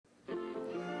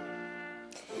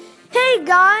Hey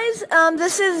guys,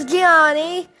 this is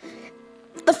Gianni,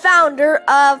 the founder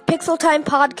of Pixel Time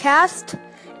Podcast,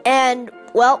 and,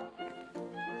 well,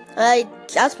 I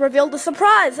just revealed a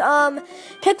surprise.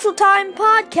 Pixel Time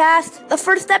Podcast, the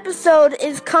first episode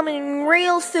is coming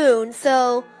real soon,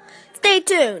 so stay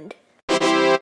tuned.